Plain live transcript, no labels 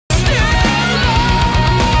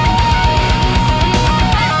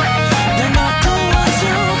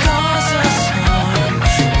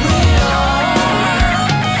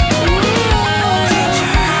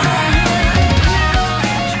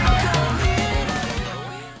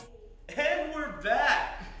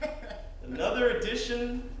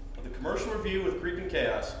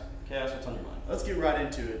Chaos, what's on your mind? Let's get right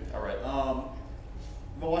into it. All right.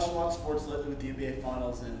 I've been watching a lot of sports lately with the NBA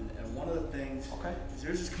Finals, and one of the things is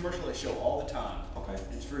there's this commercial they show all the time. Okay.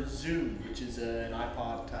 It's for Zune, which is an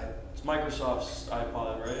iPod type. It's Microsoft's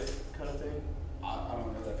iPod, right? Kind of thing? I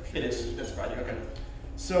don't know that for sure. It is. That's right. Okay.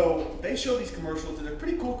 So they show these commercials, and they're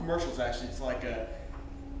pretty cool commercials actually. It's like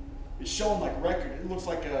it's showing like record. It looks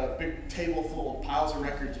like a big table full of piles of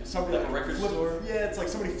records, and somebody like a record store. Yeah, it's like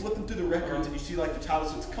somebody flipping through the records, and you see like the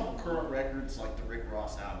titles. So it's a couple current records, like the Rick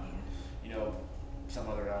Ross album, you know, some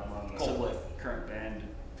other album, I don't know, Coldplay. some current band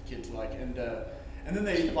the kids like, and then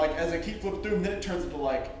they like as they keep flipping through them, then it turns into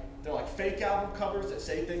like they're like fake album covers that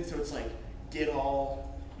say things. So it's like Get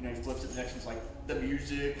All, you know, he flips it. The next one's like The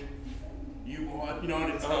Music. You want, you know,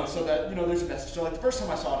 and it's so that, you know, there's a message. So like the first time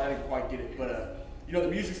I saw it, I didn't quite get it, but you know, the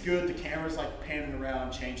music's good, the camera's like panning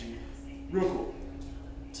around, changing, real cool.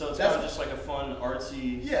 So it's kind of just like a fun,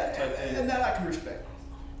 artsy type thing. And that I can respect.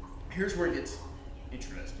 Here's where it gets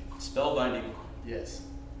interesting. Spellbinding. Yes.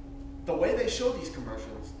 The way they show these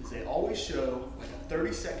commercials is they always show like a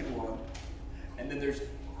 30-second one, and then there's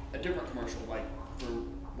a different commercial like for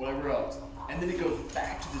whatever else. And then it goes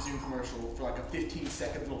back to the Zoom commercial for like a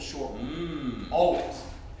 15-second little short one. Always.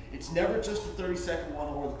 It's never just the 30-second one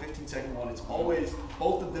or the 15-second one. It's always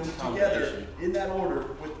both of them together in that order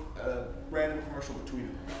with a random commercial between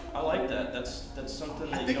them. I like that. That's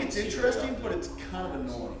something that I think it's interesting, but it's kind of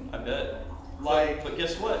annoying. I bet. But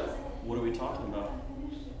guess what? What are we talking about?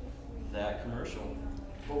 That commercial.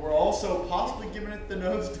 But we're also possibly giving it the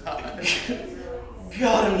nosedive.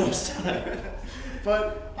 God, a nosedive.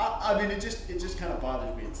 But I mean, it just kind of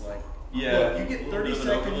bothers me. It's like, yeah, look, you get 30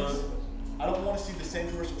 seconds. I don't want to see the same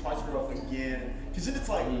commercial twice in a row again. Because then it's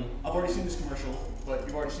like, I've already seen this commercial, but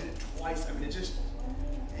you've already seen it twice. I mean,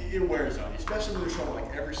 it wears on you, especially when they're showing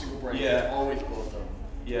like every single brand. Yeah. It's always both of them.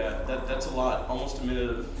 Yeah, that's a lot. Almost a minute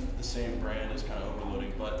of the same brand is kind of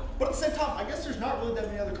overloading, but at the same time, I guess there's not really that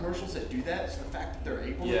many other commercials that do that. It's the fact that they're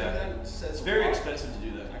able to do that says it's very expensive to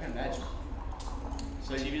do that. I can imagine.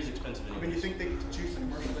 So TV is expensive anyways. I mean, you think they could choose a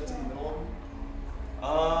commercial that's in the middle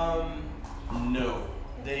of them? No.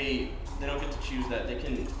 They don't get to choose that. They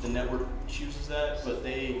can. The network chooses that, but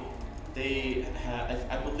they have.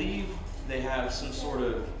 I believe they have some sort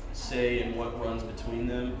of say in what runs between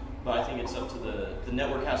them. But I think it's up to the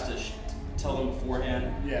network has to tell them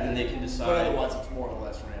beforehand, and then they can decide. But otherwise, it's more or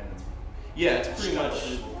less random. Yeah, it's pretty much.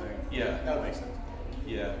 Thing. Yeah, that makes sense.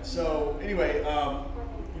 Yeah. So anyway,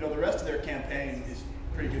 you know, the rest of their campaign is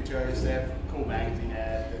pretty good too. I guess they have a cool magazine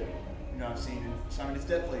ad that I've seen, and so I mean, it's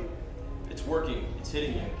definitely. It's working. It's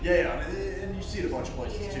hitting you. Yeah, and you see it a bunch of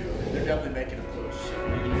places too. They're definitely making a push. So.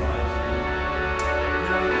 Making lives.